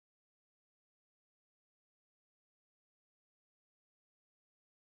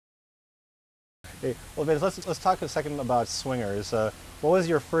Hey, well, Vince, let's talk a second about Swingers. What was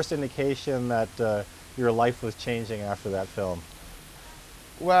your first indication that your life was changing after that film?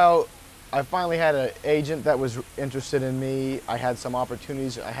 Well, I finally had an agent that was interested in me. I had some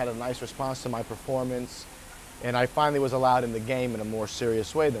opportunities. I had a nice response to my performance. And I finally was allowed in the game in a more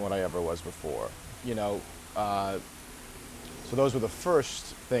serious way than what I ever was before. You know, so those were the first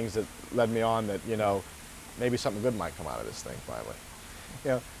things that led me on that, you know, maybe something good might come out of this thing finally.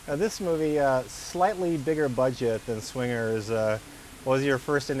 You know, this movie, slightly bigger budget than Swingers, was your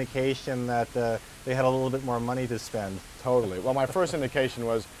first indication that they had a little bit more money to spend? Totally. Well, my first indication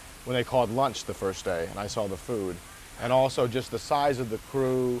was when they called lunch the first day and I saw the food. And also just the size of the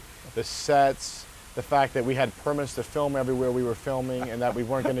crew, the sets, the fact that we had permits to film everywhere we were filming and that we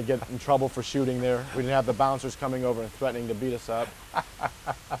weren't going to get in trouble for shooting there. We didn't have the bouncers coming over and threatening to beat us up.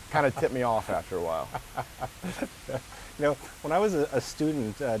 Kind of tipped me off after a while. You know, when I was a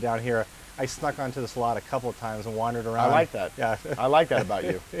student down here, I snuck onto this lot a couple of times and wandered around. I like that. Yeah. I like that about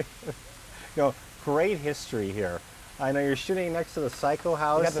you. You know, great history here. I know you're shooting next to the Psycho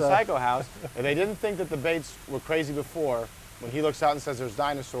House. We got the Psycho House, and they didn't think that the Bates were crazy before. When he looks out and says there's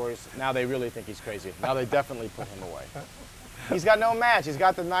dinosaurs, now they really think he's crazy. Now they definitely put him away. He's got no match. He's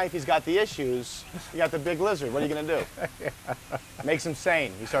got the knife. He's got the issues. You got the big lizard. What are you going to do? Yeah. Makes him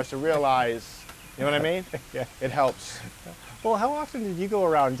sane. He starts to realize, you know what I mean? Yeah. It helps. Well, how often did you go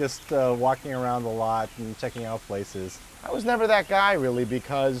around just walking around the lot and checking out places? I was never that guy, really,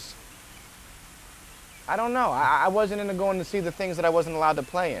 because I don't know. I wasn't into going to see the things that I wasn't allowed to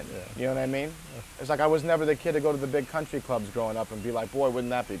play in. Yeah. You know what I mean? Yeah. It's like I was never the kid to go to the big country clubs growing up and be like, boy, wouldn't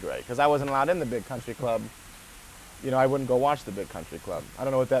that be great? Because I wasn't allowed in the big country club. You know, I wouldn't go watch the big country club. I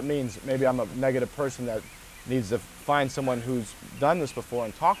don't know what that means. Maybe I'm a negative person that needs to find someone who's done this before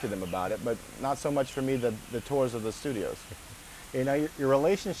and talk to them about it, but not so much for me the tours of the studios. You know, your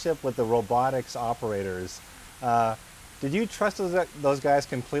relationship with the robotics operators, did you trust those guys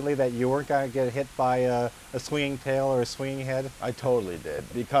completely that you weren't going to get hit by a swinging tail or a swinging head? I totally did,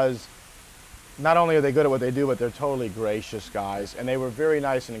 because not only are they good at what they do, but they're totally gracious guys, and they were very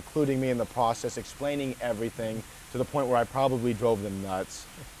nice in including me in the process, explaining everything to the point where I probably drove them nuts.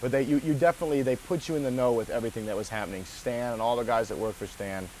 But they put you in the know with everything that was happening. Stan and all the guys that work for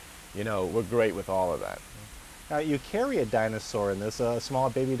Stan, you know, were great with all of that. Now, you carry a dinosaur in this, a small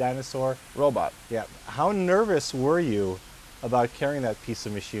baby dinosaur. Robot. Yeah. How nervous were you about carrying that piece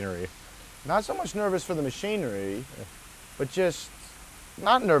of machinery? Not so much nervous for the machinery, but just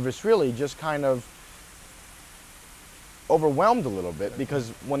not nervous really, just kind of overwhelmed a little bit, because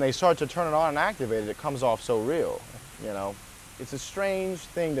when they start to turn it on and activate it, it comes off so real, you know. It's a strange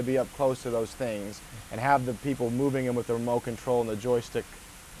thing to be up close to those things and have the people moving them with the remote control and the joystick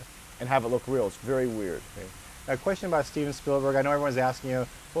and have it look real. It's very weird. Okay. A question about Steven Spielberg. I know everyone's asking you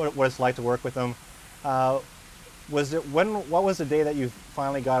what it's like to work with him. What was the day that you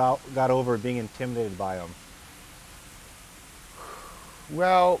finally got over being intimidated by him?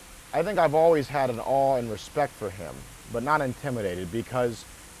 Well, I think I've always had an awe and respect for him, but not intimidated, because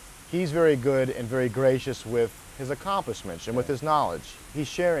he's very good and very gracious with his accomplishments and with his knowledge. He's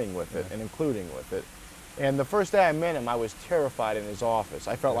sharing with it and including with it. And the first day I met him, I was terrified in his office.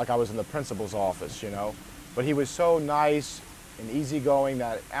 I felt like I was in the principal's office, you know. But he was so nice and easygoing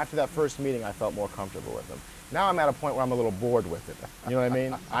that after that first meeting, I felt more comfortable with him. Now I'm at a point where I'm a little bored with it. You know what I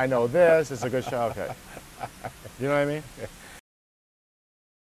mean? I know this, it's a good show, okay. You know what I mean?